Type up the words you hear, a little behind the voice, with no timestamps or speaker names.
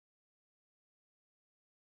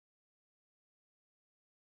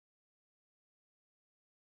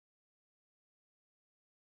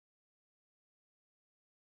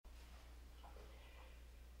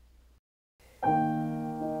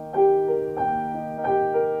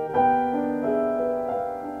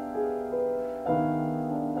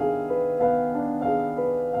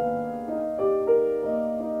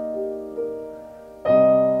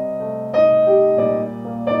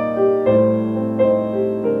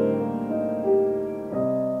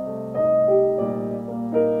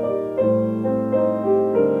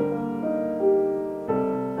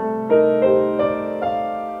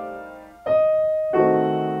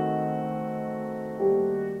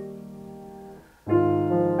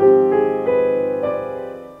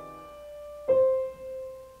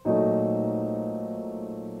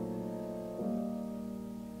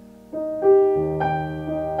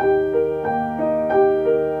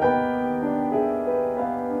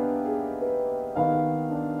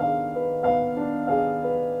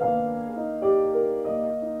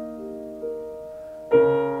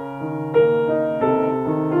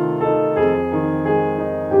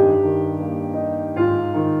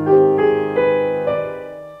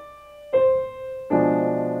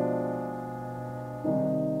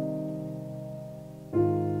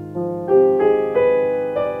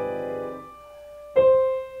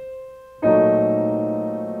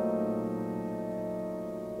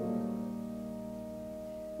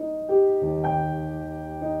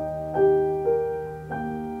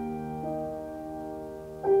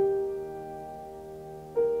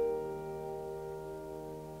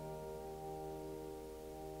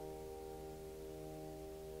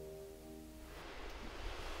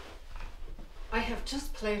have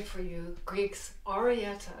just played for you Grieg's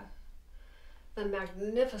Arietta, the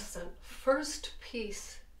magnificent first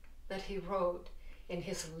piece that he wrote in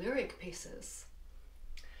his lyric pieces.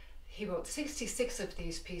 He wrote 66 of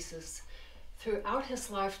these pieces. Throughout his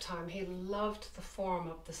lifetime, he loved the form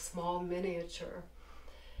of the small miniature.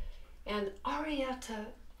 And Arietta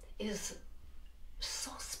is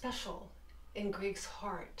so special in Grieg's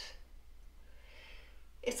heart.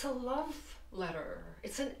 It's a love letter.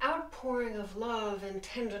 It's an outpouring of love and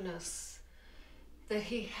tenderness that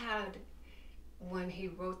he had when he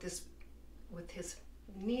wrote this with his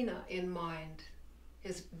Nina in mind,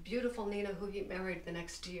 his beautiful Nina who he married the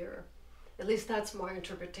next year. At least that's my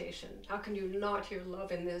interpretation. How can you not hear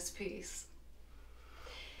love in this piece?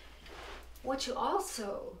 What you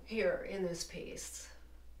also hear in this piece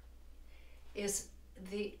is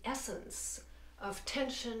the essence of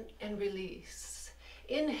tension and release,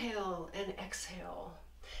 inhale and exhale,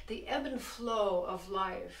 the ebb and flow of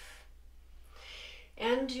life.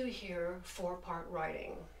 And you hear four-part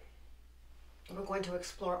writing. We're going to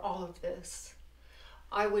explore all of this.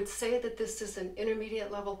 I would say that this is an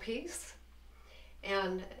intermediate level piece,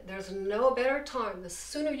 and there's no better time. The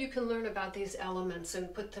sooner you can learn about these elements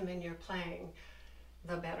and put them in your playing,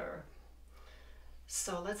 the better.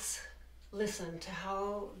 So let's listen to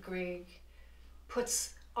how Grieg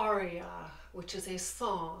puts aria, which is a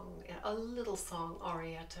song, a little song,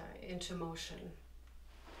 Arietta, into motion.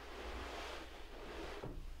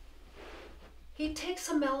 He takes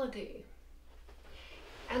a melody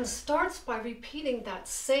and starts by repeating that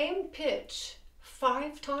same pitch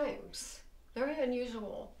 5 times. Very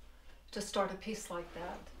unusual to start a piece like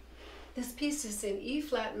that. This piece is in E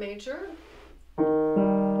flat major.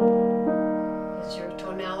 It's your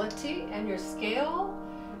tonality and your scale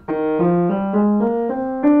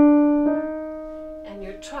and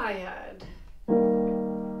your triad.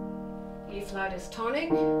 E flat is tonic,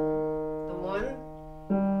 the 1.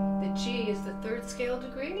 The G is the 3rd scale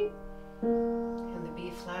degree, and the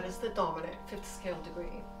B flat is the dominant 5th scale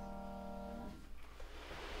degree.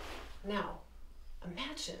 Now,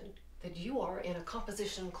 imagine that you are in a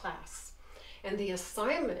composition class, and the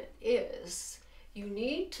assignment is you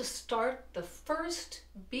need to start the first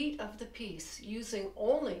beat of the piece using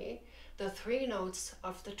only the 3 notes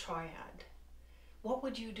of the triad. What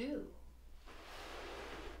would you do?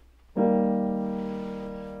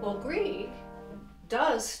 Well, Grieg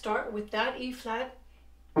does start with that E flat,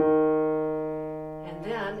 and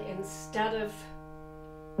then instead of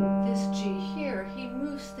this G here, he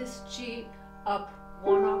moves this G up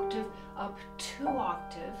 1 octave, up 2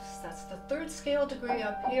 octaves. That's the 3rd scale degree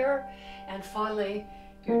up here, and finally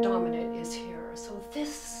your dominant is here. So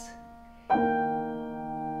this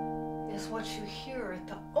is what you hear at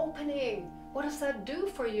the opening. What does that do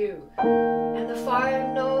for you? And the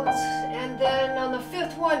 5 notes, and then on the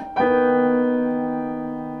 5th one,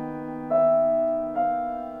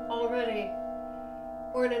 already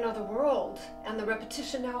we're in another world. And the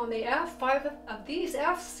repetition now on the F, 5 of these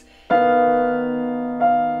Fs.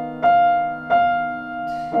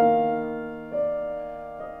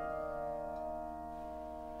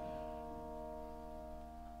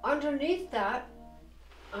 Underneath that,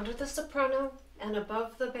 under the soprano and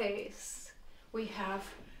above the bass, we have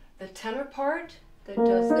the tenor part that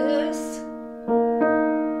does this.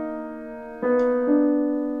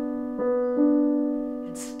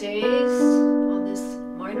 And stays on this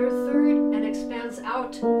minor 3rd and expands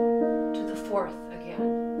out to the 4th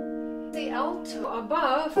again. The alto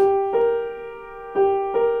above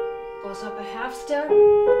goes up a half step.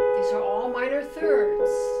 These are all minor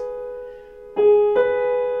 3rds.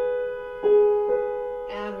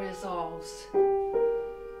 And resolves.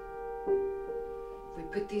 If we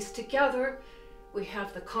put these together, we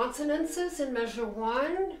have the consonances in measure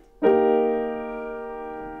 1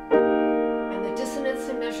 and the dissonance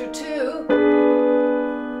in measure 2.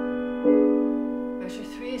 Measure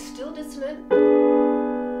 3 is still dissonant,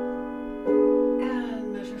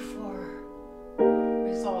 and measure 4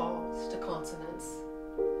 resolves to consonance.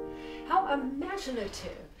 How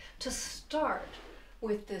imaginative to start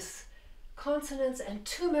with this consonance and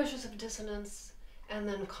 2 measures of dissonance, and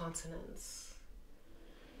then consonance.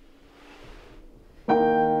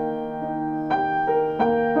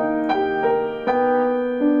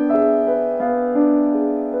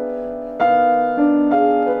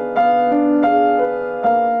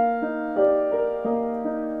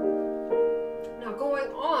 Now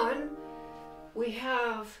going on, we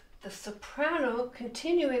have the soprano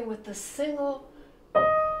continuing with the single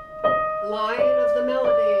line of the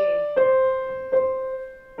melody.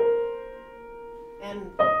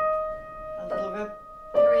 And a little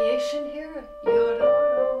variation here.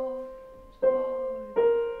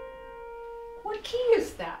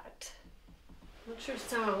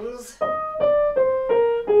 sounds.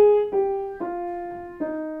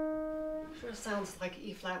 Sure sounds like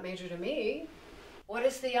E flat major to me. What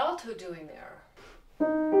is the alto doing there?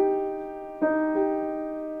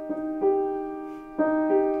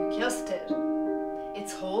 You guessed it.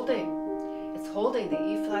 It's holding. It's holding the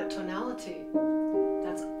E flat tonality.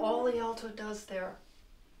 That's all the alto does there.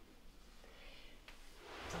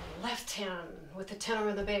 The left hand with the tenor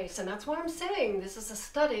and the bass, and that's why I'm saying this is a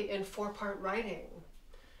study in four-part writing.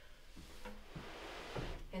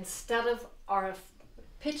 Instead of our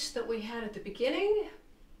pitch that we had at the beginning,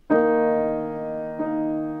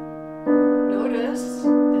 notice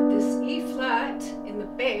that this E flat in the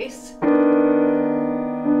bass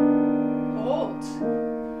holds.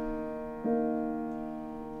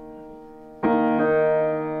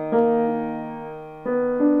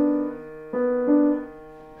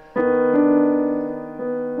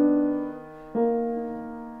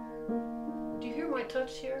 Do you hear my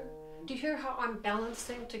touch here? Do you hear how I'm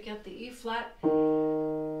balancing to get the E flat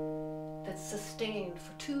that's sustained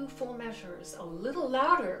for 2 full measures, a little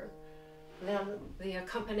louder than the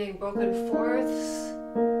accompanying broken fourths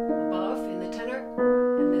above in the tenor,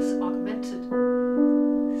 and this augmented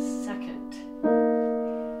second.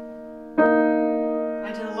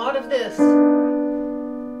 I did a lot of this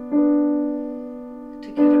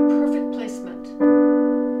to get a perfect placement.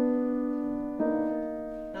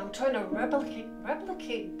 Now I'm trying to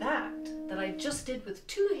replicate that I just did with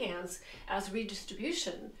 2 hands as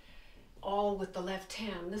redistribution, all with the left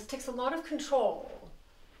hand. This takes a lot of control,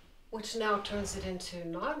 which now turns it into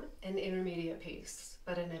not an intermediate piece,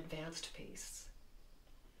 but an advanced piece.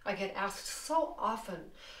 I get asked so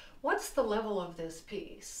often, what's the level of this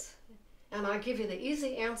piece? And I give you the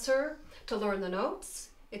easy answer: to learn the notes,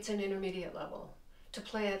 it's an intermediate level. To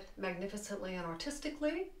play it magnificently and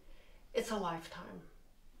artistically, it's a lifetime.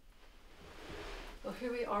 Well,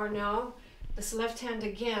 here we are now. This left hand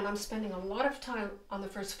again, I'm spending a lot of time on the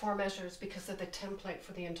first 4 measures because of the template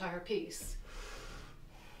for the entire piece.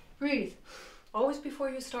 Breathe. Always before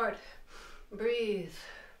you start, breathe.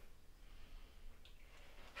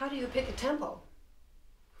 How do you pick a tempo?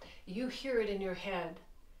 You hear it in your head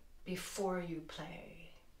before you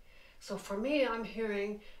play. So for me, I'm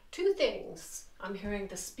hearing 2 things. I'm hearing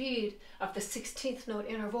the speed of the 16th note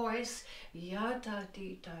inner voice, yada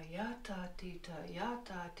dee da, yada dee da,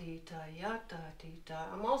 yada dee da, yada dee da.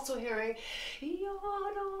 I'm also hearing yada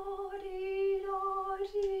dee da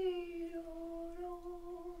dee da.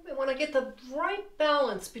 And when I get the right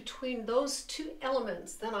balance between those 2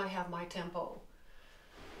 elements, then I have my tempo.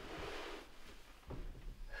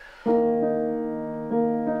 Now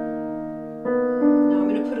I'm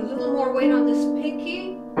going to put a little more weight on this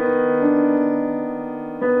pinky.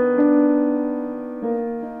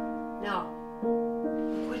 Now,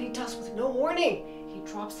 look what he does with no warning. He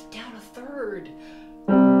drops it down a 3rd.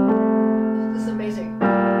 This is amazing.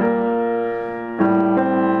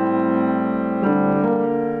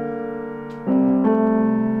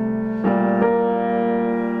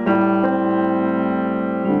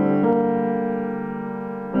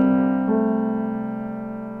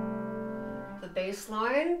 The bass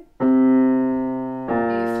line.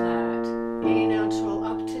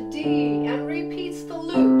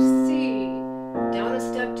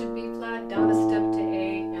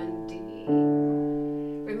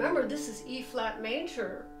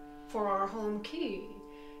 Major for our home key.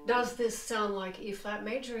 Does this sound like E flat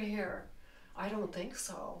major here? I don't think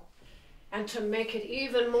so. And to make it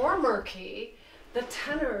even more murky, the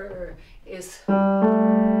tenor is second,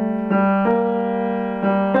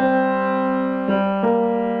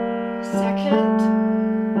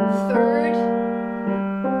 3rd.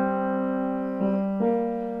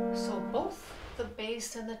 So both the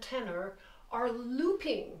bass and the tenor are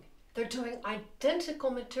looping. They're doing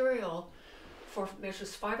identical material for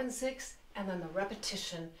measures 5 and 6, and then the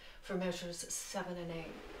repetition for measures 7 and 8.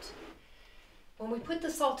 When we put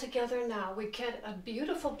this all together now, we get a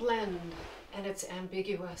beautiful blend, and it's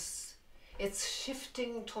ambiguous. It's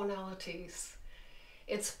shifting tonalities.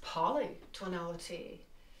 It's polytonality.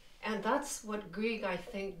 And that's what Grieg, I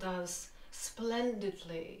think, does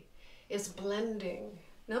splendidly, is blending.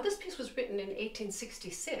 Now, this piece was written in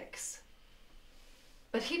 1866.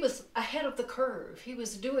 But he was ahead of the curve. He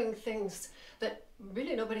was doing things that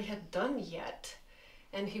really nobody had done yet.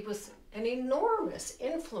 And he was an enormous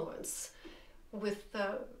influence with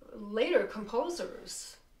later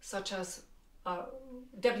composers, such as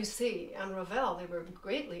Debussy and Ravel. They were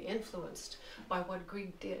greatly influenced by what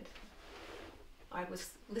Grieg did. I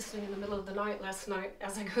was listening in the middle of the night last night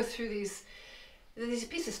as I go through these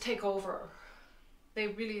pieces take over. They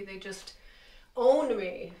just own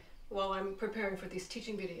me. while I'm preparing for these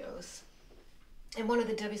teaching videos. And one of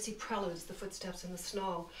the Debussy preludes, The Footsteps in the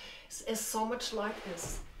Snow, is so much like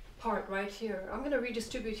this part right here. I'm going to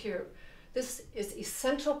redistribute here. This is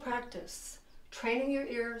essential practice, training your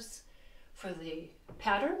ears for the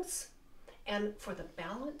patterns and for the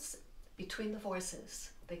balance between the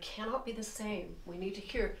voices. They cannot be the same. We need to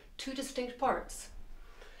hear two distinct parts.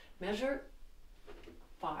 Measure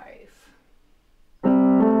 5.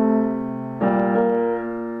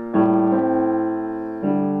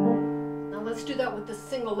 Now let's do that with the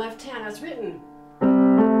single left hand as written.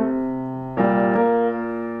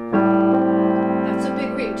 That's a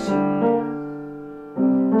big reach.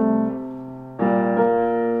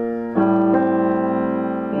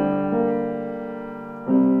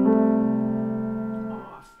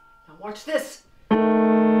 Off. Now watch this.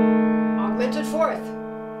 Augmented fourth.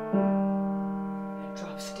 It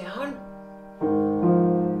drops down.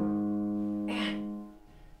 And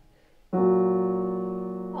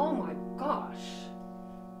oh my gosh.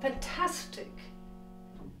 Fantastic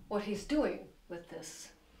what he's doing with this.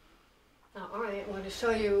 Now, all right, I'm going to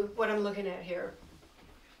show you what I'm looking at here.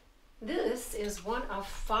 This is one of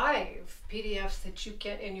 5 PDFs that you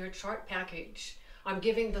get in your chart package. I'm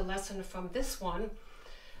giving the lesson from this one.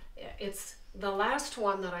 It's the last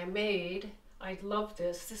one that I made. I love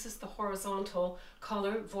this. This is the horizontal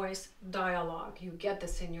color voice dialogue. You get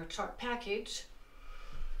this in your chart package.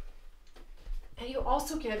 And you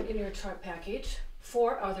also get in your chart package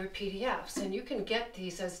 4 other PDFs. And you can get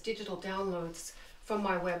these as digital downloads from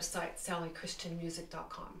my website,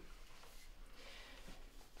 sallychristianmusic.com.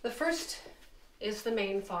 The first is the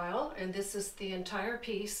main file, and this is the entire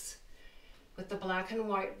piece with the black and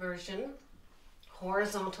white version,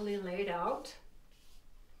 horizontally laid out.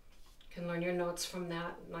 You can learn your notes from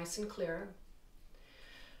that, nice and clear.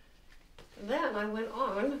 Then I went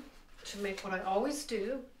on to make what I always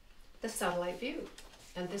do, the satellite view.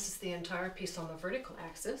 And this is the entire piece on the vertical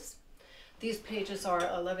axis. These pages are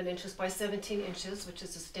 11 inches by 17 inches, which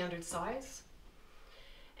is a standard size.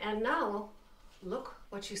 And now, look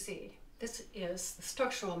what you see. This is the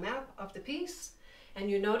structural map of the piece. And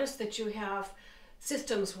you notice that you have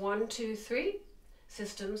systems 1, 2, 3,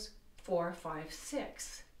 systems 4, 5,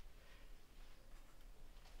 6.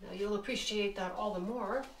 Now you'll appreciate that all the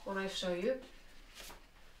more when I show you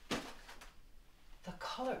the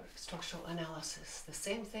color structural analysis. The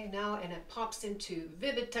same thing now, and it pops into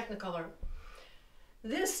vivid Technicolor.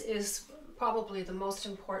 This is probably the most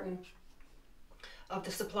important of the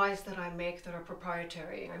supplies that I make that are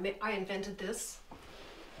proprietary. I invented this,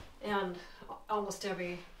 and almost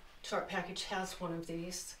every chart package has one of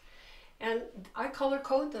these. And I color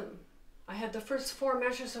code them. I had the first 4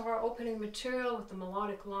 measures of our opening material with the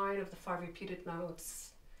melodic line of the 5 repeated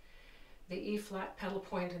notes, the E flat pedal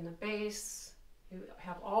point in the bass. You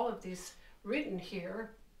have all of these written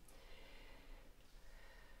here.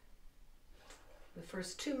 The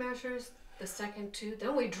first 2 measures, the second 2.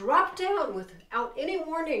 Then we drop down without any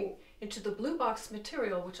warning into the blue box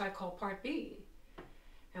material, which I call part B.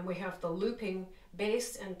 And we have the looping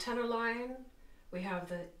bass and tenor line. We have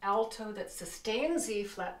the alto that sustains E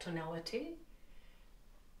flat tonality.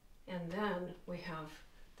 And then we have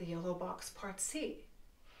the yellow box part C,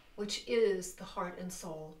 which is the heart and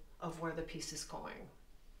soul of where the piece is going.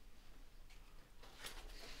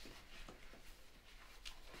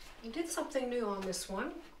 I did something new on this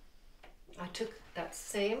one. I took that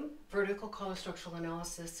same vertical color structural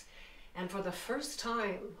analysis, and for the first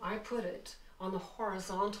time I put it on the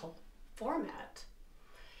horizontal format.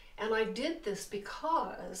 And I did this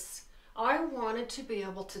because I wanted to be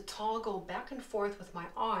able to toggle back and forth with my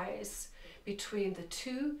eyes between the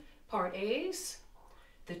 2 part A's,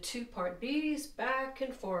 the 2 part B's, back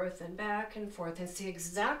and forth, and see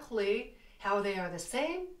exactly how they are the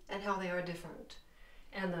same and how they are different.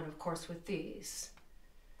 And then of course with these.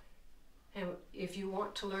 And if you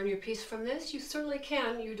want to learn your piece from this, you certainly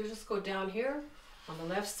can. You just go down here on the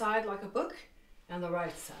left side like a book and the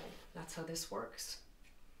right side. That's how this works.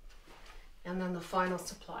 And then the final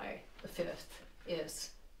supply, the 5th,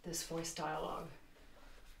 is this voice dialogue,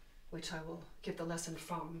 which I will give the lesson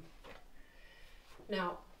from.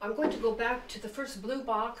 Now, I'm going to go back to the first blue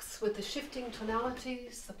box with the shifting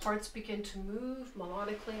tonalities. The parts begin to move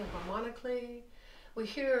melodically and harmonically. We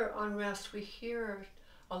hear unrest, we hear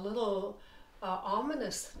a little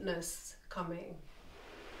ominousness coming.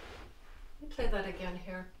 Let me play that again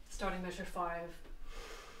here, starting measure 5.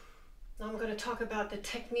 Now I'm going to talk about the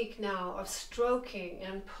technique now of stroking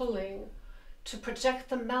and pulling to project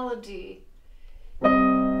the melody.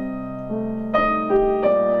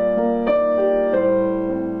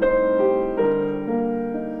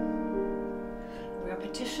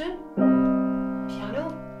 Repetition.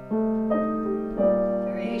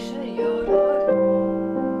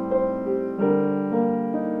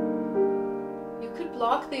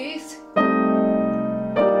 lock these.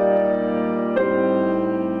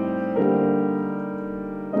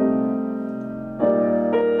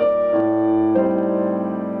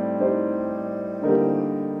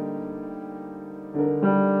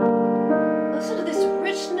 Listen to this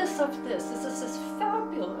richness of this. This is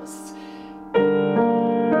fabulous.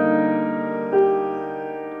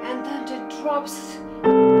 And then it drops.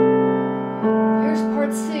 Here's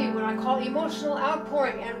part C, what I call emotional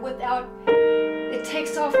outpouring, and without, it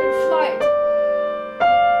takes off in flight.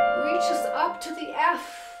 Reaches up to the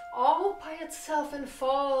F all by itself and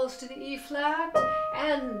falls to the E flat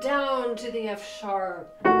and down to the F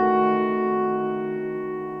sharp. I'm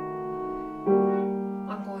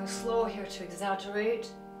going slow here to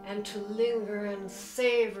exaggerate and to linger and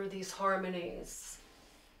savor these harmonies.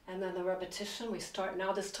 And then the repetition, we start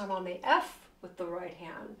now this time on the F with the right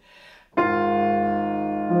hand.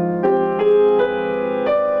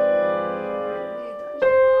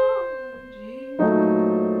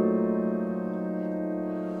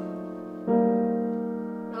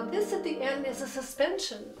 Now this at the end is a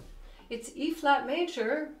suspension. It's E flat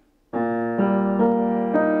major.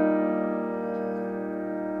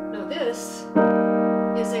 Now this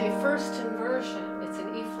is a first inversion. It's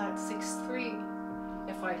an E flat 6-3.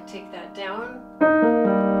 If I take that down,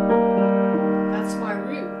 that's my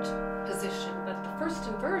root position, but the first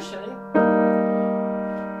inversion,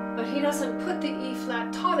 but he doesn't put the E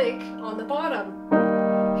flat tonic on the bottom.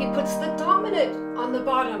 He puts the dominant on the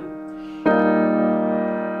bottom.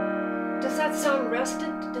 Does that sound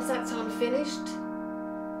rested? Does that sound finished?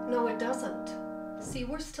 No, it doesn't. See,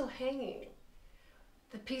 we're still hanging.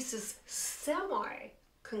 The piece is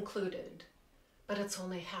semi-concluded, but it's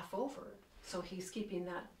only half over. So he's keeping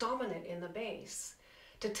that dominant in the bass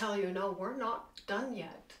to tell you, no, we're not done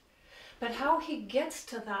yet. But how he gets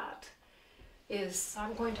to that is,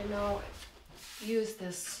 I'm going to now use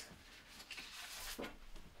this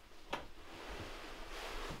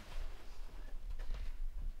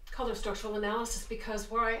color structural analysis, because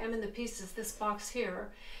where I am in the piece is this box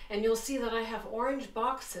here, and you'll see that I have orange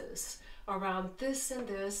boxes around this and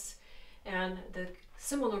this, and the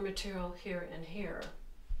similar material here and here.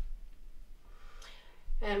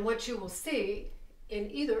 And what you will see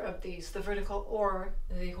in either of these, the vertical or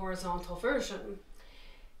the horizontal version,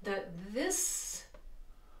 that this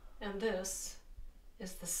and this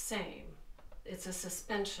is the same. It's a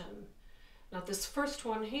suspension. Now this first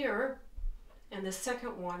one here and the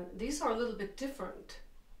second one, these are a little bit different.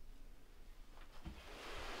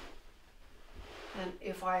 And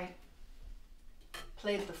if I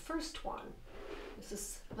played the first one, this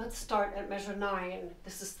is, let's start at measure 9.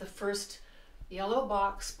 This is the first yellow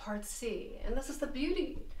box, part C. And this is the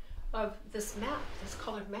beauty of this map, this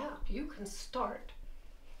colored map. You can start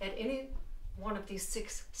at any one of these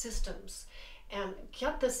 6 systems and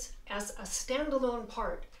get this as a standalone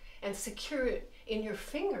part and secure it in your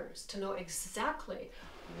fingers to know exactly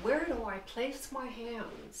where do I place my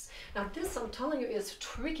hands. Now this, I'm telling you, is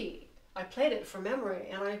tricky. I played it for memory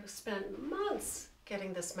and I spent months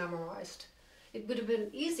getting this memorized. It would have been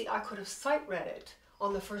easy. I could have sight read it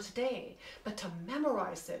on the first day, but to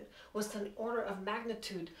memorize it was an order of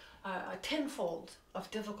magnitude, a tenfold of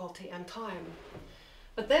difficulty and time.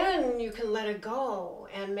 But then you can let it go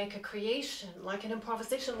and make a creation, like an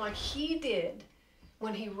improvisation, like he did.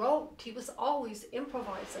 When he wrote, he was always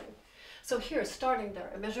improvising. So here, starting there,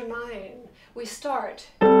 at measure 9, we start,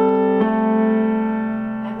 and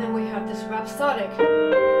then we have this rhapsodic.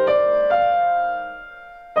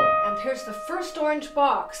 And here's the first orange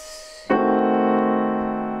box.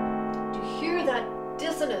 Hear that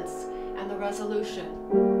dissonance and the resolution.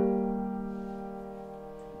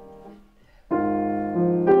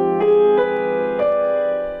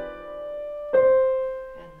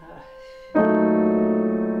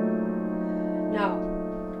 Now,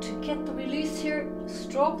 to get the release here,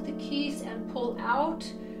 stroke the keys and pull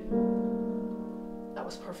out. That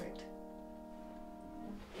was perfect.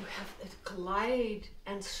 You have it glide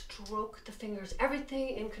and stroke the fingers. Everything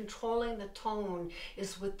in controlling the tone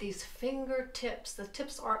is with these fingertips. The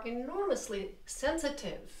tips are enormously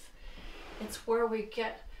sensitive. It's where we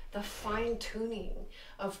get the fine tuning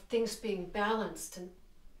of things being balanced and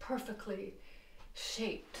perfectly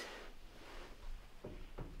shaped.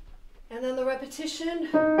 And then the repetition.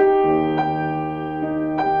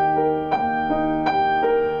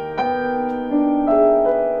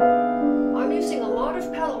 I'm using a lot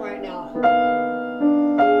of pedal right now.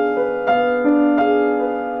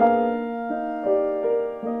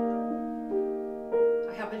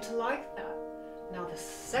 I happen to like that. Now the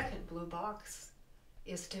second blue box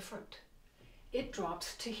is different. It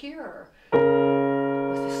drops to here with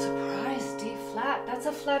a surprise D flat. That's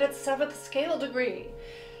a flatted 7th scale degree.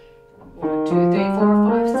 1, 2, 3, 4,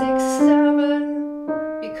 5, 6,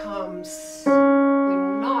 7 becomes,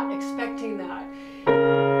 we're not expecting that.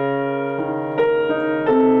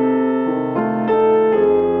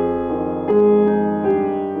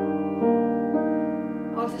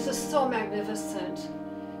 Oh, this is so magnificent.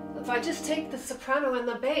 If I just take the soprano and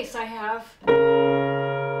the bass, I have.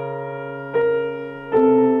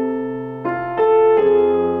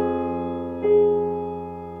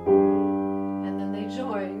 And then they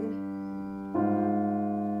join.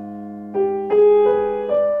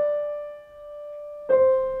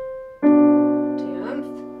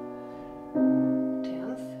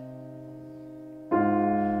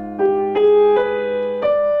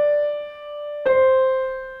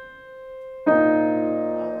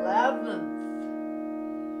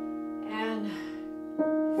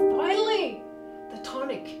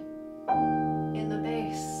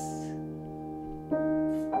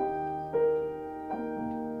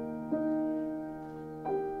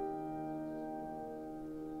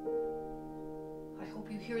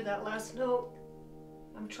 That last note,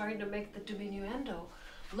 I'm trying to make the diminuendo.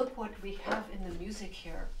 Look what we have in the music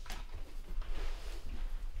here.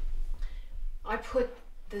 I put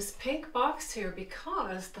this pink box here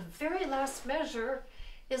because the very last measure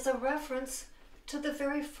is a reference to the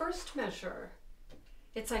very first measure.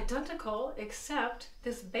 It's identical, except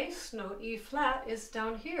this bass note, E flat, is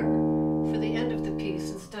down here for the end of the piece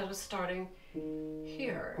instead of starting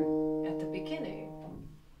here at the beginning.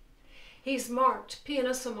 He's marked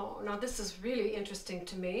pianissimo. Now this is really interesting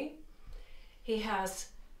to me. He has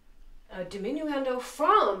a diminuendo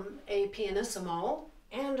from a pianissimo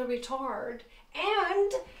and a retard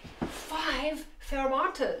and 5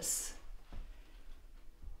 fermatas.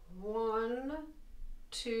 1,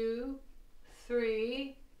 2,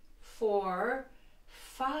 3, 4,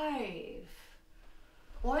 5.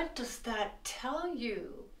 What does that tell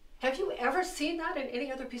you? Have you ever seen that in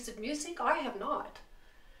any other piece of music? I have not.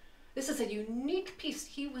 This is a unique piece.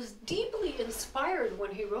 He was deeply inspired when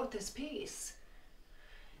he wrote this piece.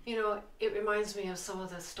 You know, it reminds me of some of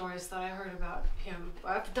the stories that I heard about him.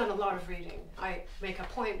 I've done a lot of reading. I make a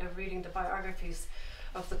point of reading the biographies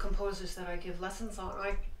of the composers that I give lessons on.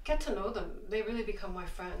 I get to know them. They really become my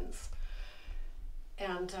friends.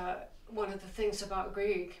 And one of the things about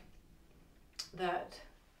Grieg that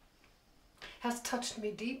has touched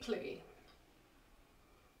me deeply,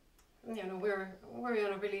 you know, we're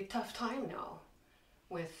in a really tough time now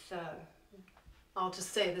with, I'll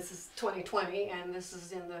just say this is 2020 and this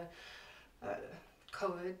is in the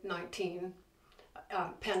COVID-19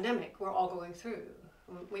 pandemic we're all going through.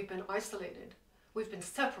 We've been isolated. We've been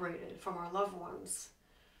separated from our loved ones.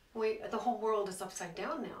 The whole world is upside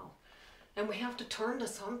down now and we have to turn to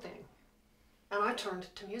something. And I turned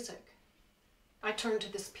to music. I turned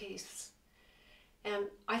to this piece. And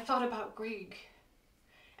I thought about Grieg.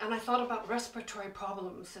 And I thought about respiratory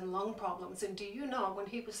problems and lung problems. And do you know, when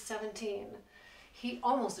he was 17, he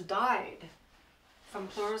almost died from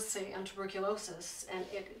pleurisy and tuberculosis, and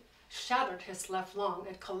it shattered his left lung.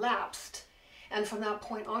 It collapsed. And from that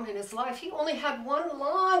point on in his life, he only had one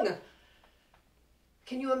lung.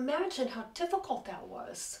 Can you imagine how difficult that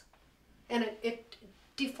was? And it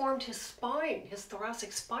deformed his spine. His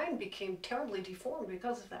thoracic spine became terribly deformed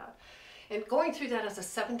because of that. And going through that as a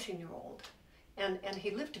 17-year-old, and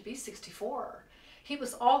he lived to be 64. He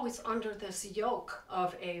was always under this yoke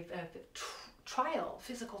of a trial,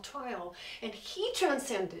 physical trial, and he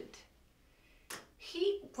transcended.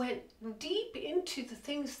 He went deep into the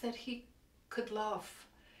things that he could love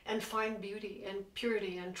and find beauty and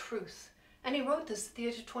purity and truth. And he wrote this at the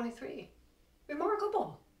age of 23.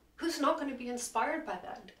 Remarkable. Who's not going to be inspired by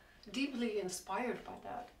that? Deeply inspired by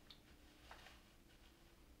that.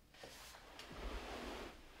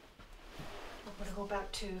 I'm going to go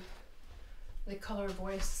back to the color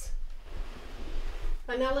voice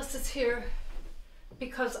analysis here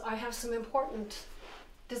because I have some important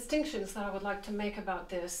distinctions that I would like to make about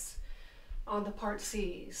this on the part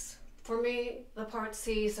C's. For me, the part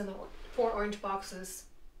C's and the 4 orange boxes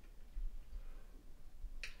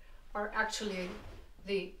are actually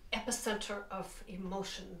the epicenter of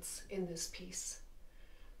emotions in this piece.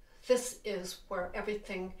 This is where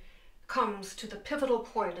everything comes to the pivotal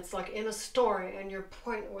point. It's like in a story, and your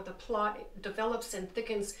point where the plot develops and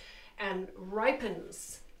thickens and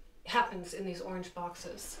ripens happens in these orange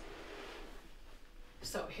boxes.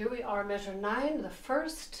 So here we are, measure 9, the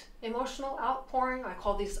first emotional outpouring. I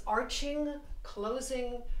call these arching,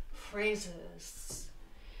 closing phrases.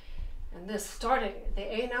 And this starting the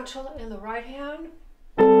A natural in the right hand.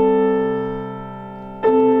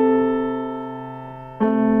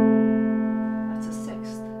 That's a 6.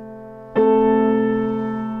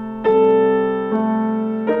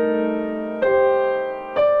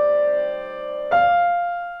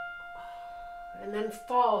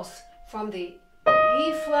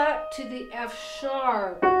 to the F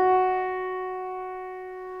sharp.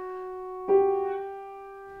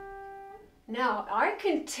 Now I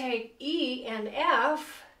can take E and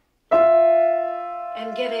F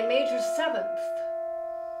and get a major seventh.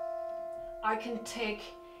 I can take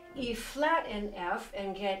E flat and F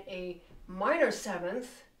and get a minor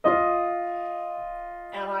seventh.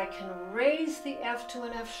 And I can raise the F to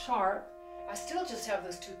an F sharp. I still just have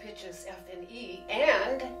those two pitches, F and E,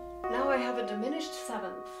 and now I have a diminished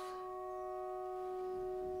seventh.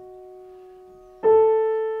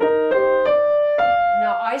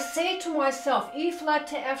 Now I say to myself, E flat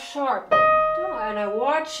to F sharp, and I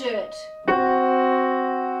watch it.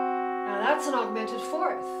 Now that's an augmented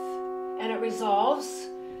fourth, and it resolves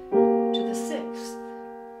to the sixth.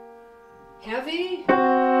 Heavy.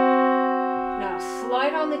 Now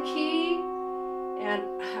slide on the key,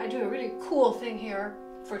 and I do a really cool thing here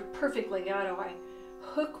for perfect legato. I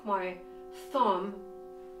hook my thumb,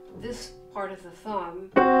 this part of the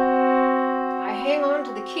thumb, I hang on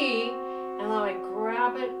to the key, and then I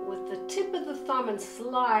grab it with the tip of the thumb and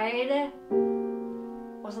slide.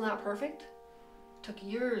 Wasn't that perfect? Took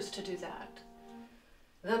years to do that.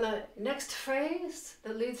 Then the next phrase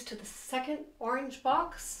that leads to the second orange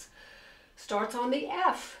box starts on the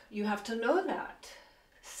F. You have to know that.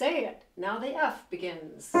 Say it. Now the F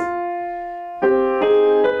begins.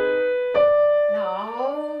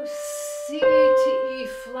 Now C to E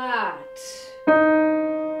flat.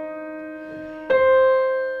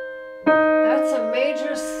 That's a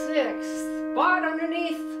major sixth. But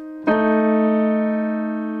underneath.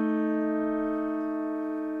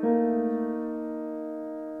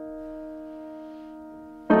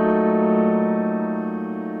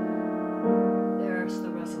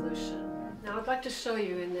 To show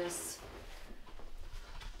you in this.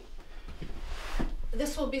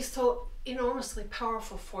 This will be so enormously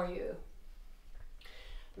powerful for you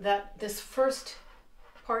that this first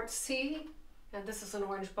part C, and this is an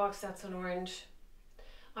orange box, that's an orange.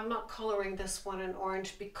 I'm not coloring this one in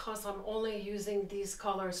orange because I'm only using these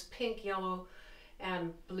colors, pink, yellow,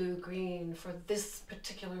 and blue, green for this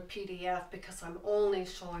particular PDF because I'm only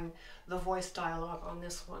showing the voice dialogue on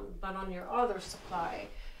this one. But on your other supply,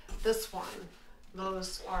 this one,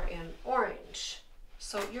 those are in orange.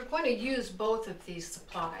 So you're going to use both of these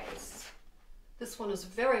supplies. This one is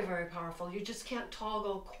very, very powerful. You just can't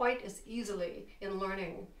toggle quite as easily in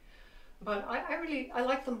learning. But I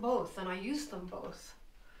like them both, and I use them both.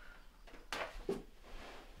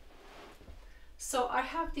 So I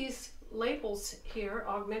have these labels here,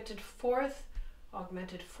 augmented fourth,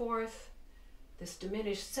 this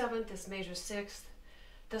diminished seventh, this major sixth.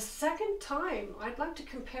 The second time, I'd like to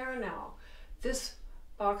compare now this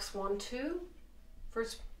box 1, 2,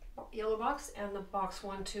 first yellow box, and the box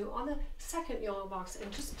 1, 2 on the second yellow box,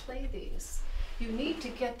 and just play these. You need to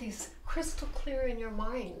get these crystal clear in your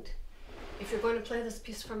mind if you're going to play this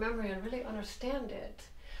piece from memory and really understand it.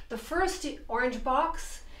 The first orange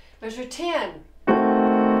box, measure 10.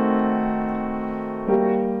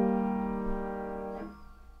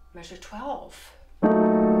 Measure 12.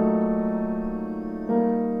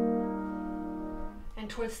 And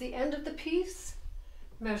towards the end of the piece,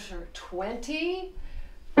 measure 20.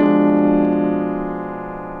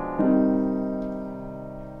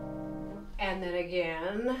 And then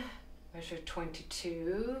again, measure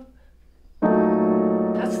 22.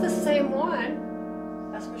 That's the same one.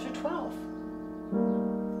 That's measure 12.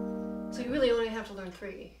 So you really only have to learn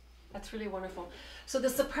 3. That's really wonderful. So the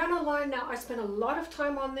soprano line now, I spent a lot of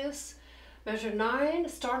time on this. Measure 9,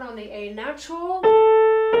 start on the A natural.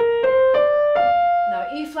 Now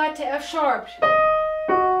E flat to F sharp.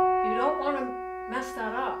 You don't want to mess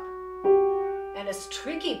that up. And it's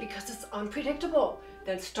tricky because it's unpredictable.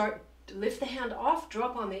 Then lift the hand off,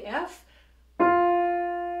 drop on the F.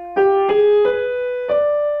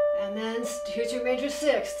 And then here's your major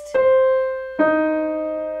sixth.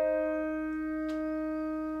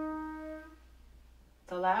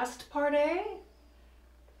 The last part A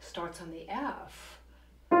starts on the F.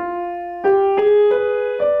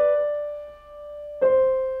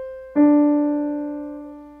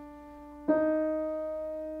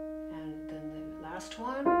 And then the last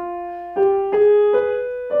one.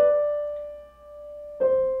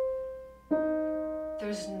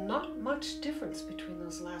 There's not much difference between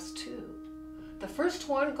those last two. The first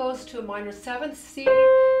one goes to a minor seventh, C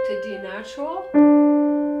to D natural.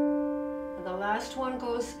 And the last one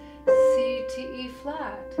goes C to E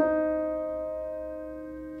flat.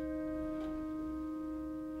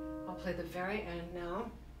 I'll play the very end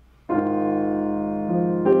now.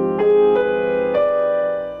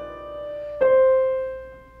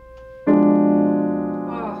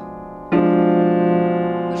 Oh.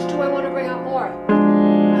 Which do I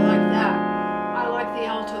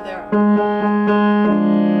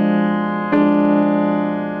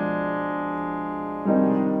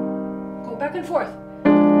and forth.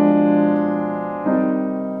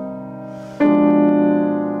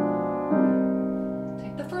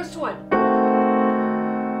 Take the first one.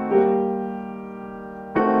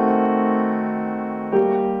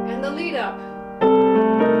 And the lead up.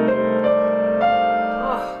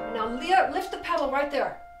 Oh, now lift the pedal right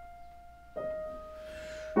there.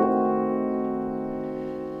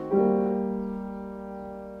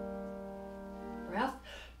 Breath.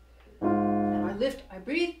 And I lift, I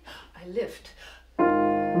breathe, I lift.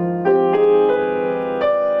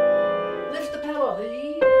 Lift the pedal.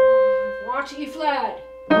 Watch E flat.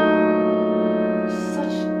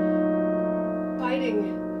 Such biting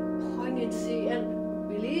poignancy. And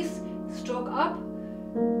release, stroke up.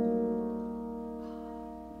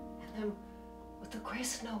 And then with the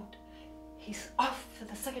grace note, he's off for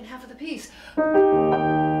the second half of the piece. See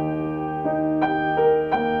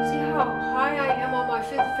how high I am on my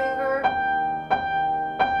fifth finger?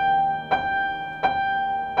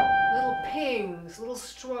 Little pings, little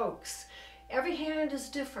strokes. Every hand is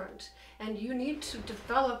different, and you need to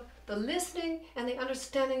develop the listening and the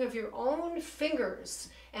understanding of your own fingers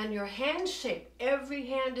and your hand shape. Every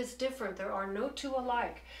hand is different. There are no two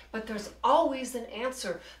alike, but there's always an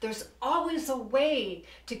answer. There's always a way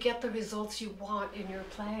to get the results you want in your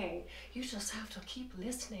playing. You just have to keep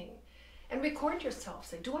listening and record yourself.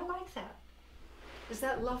 Say, do I like that? Is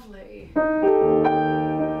that lovely?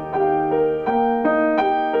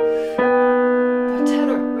 The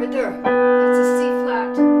tenor right there. That's a C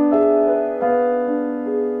flat.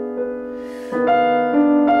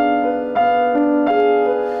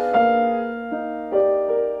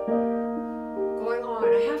 Going on. I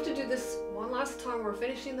have to do this one last time. We're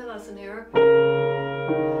finishing the lesson here. I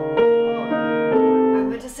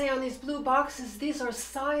meant to say on these blue boxes, these are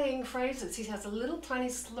sighing phrases. He has a little tiny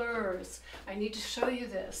slurs. I need to show you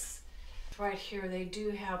this. Right here, they do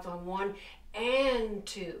have on 1 and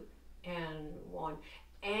 2, and 1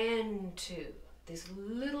 and 2. These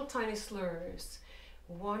little tiny slurs.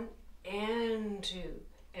 1 and 2,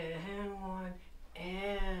 and 1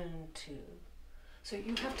 and 2. So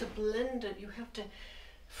you have to blend it. You have to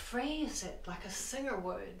phrase it like a singer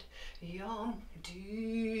would. Yum,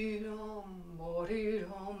 dee, dum, ba, dee,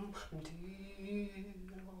 dum, dee,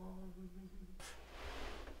 dum.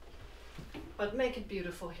 But make it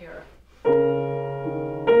beautiful here.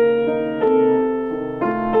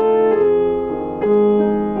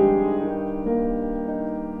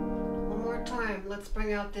 One more time. Let's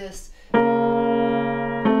bring out this.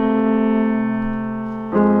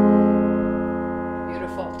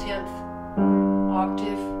 Beautiful 10th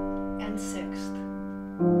octave and 6th.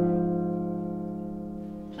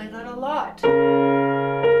 Play that a lot.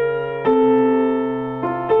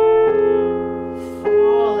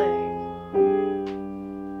 Falling.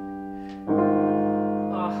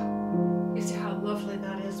 Oh, you see how lovely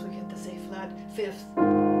that is? We get this A flat 5th.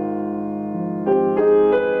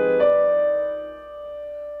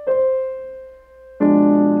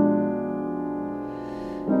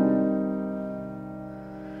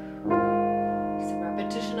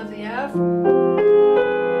 Of the F.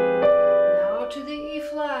 Now to the E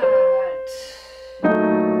flat.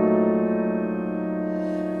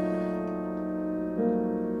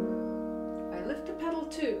 I lift the pedal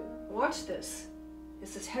too. Watch this.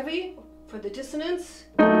 This is heavy for the dissonance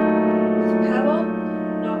with the pedal.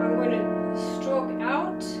 Now I'm going to stroke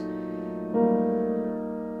out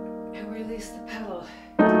and release the pedal.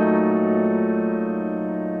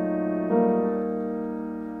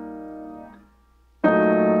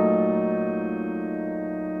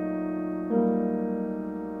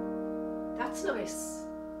 That's nice.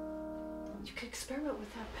 You can experiment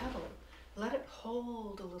with that pedal. Let it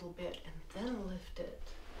hold a little bit and then lift it.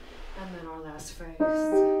 And then our last phrase.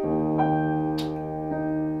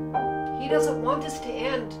 He doesn't want this to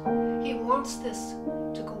end. He wants this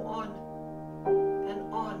to go on and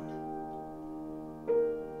on.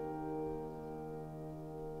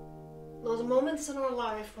 Those moments in our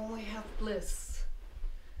life when we have bliss.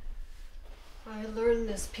 I learned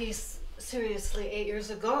this piece seriously 8 years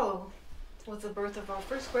ago with the birth of our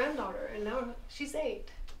first granddaughter, and now she's 8.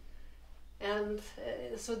 And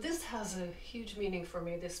so this has a huge meaning for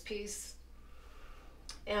me, this piece.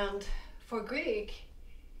 And for Grieg,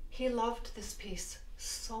 he loved this piece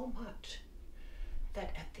so much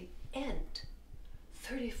that at the end,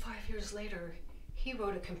 35 years later, he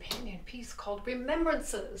wrote a companion piece called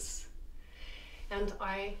Remembrances. And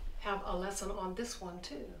I have a lesson on this one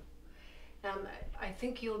too. And I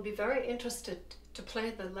think you'll be very interested to play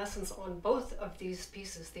the lessons on both of these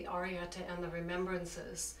pieces, the Arietta and the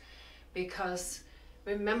Remembrances, because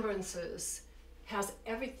Remembrances has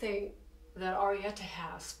everything that Arietta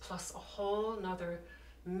has, plus a whole nother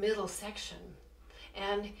middle section.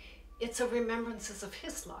 And it's a remembrances of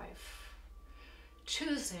his life,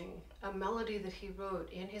 choosing a melody that he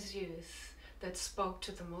wrote in his youth that spoke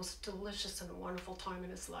to the most delicious and wonderful time in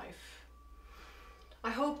his life. I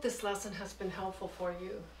hope this lesson has been helpful for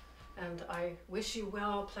you, and I wish you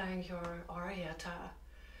well playing your Arietta.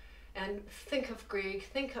 And think of Grieg,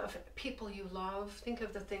 think of people you love, think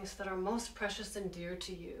of the things that are most precious and dear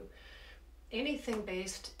to you. Anything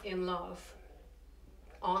based in love,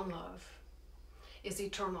 on love, is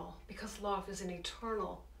eternal, because love is an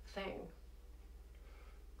eternal thing.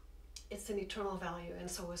 It's an eternal value, and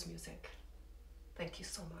so is music. Thank you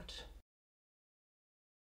so much.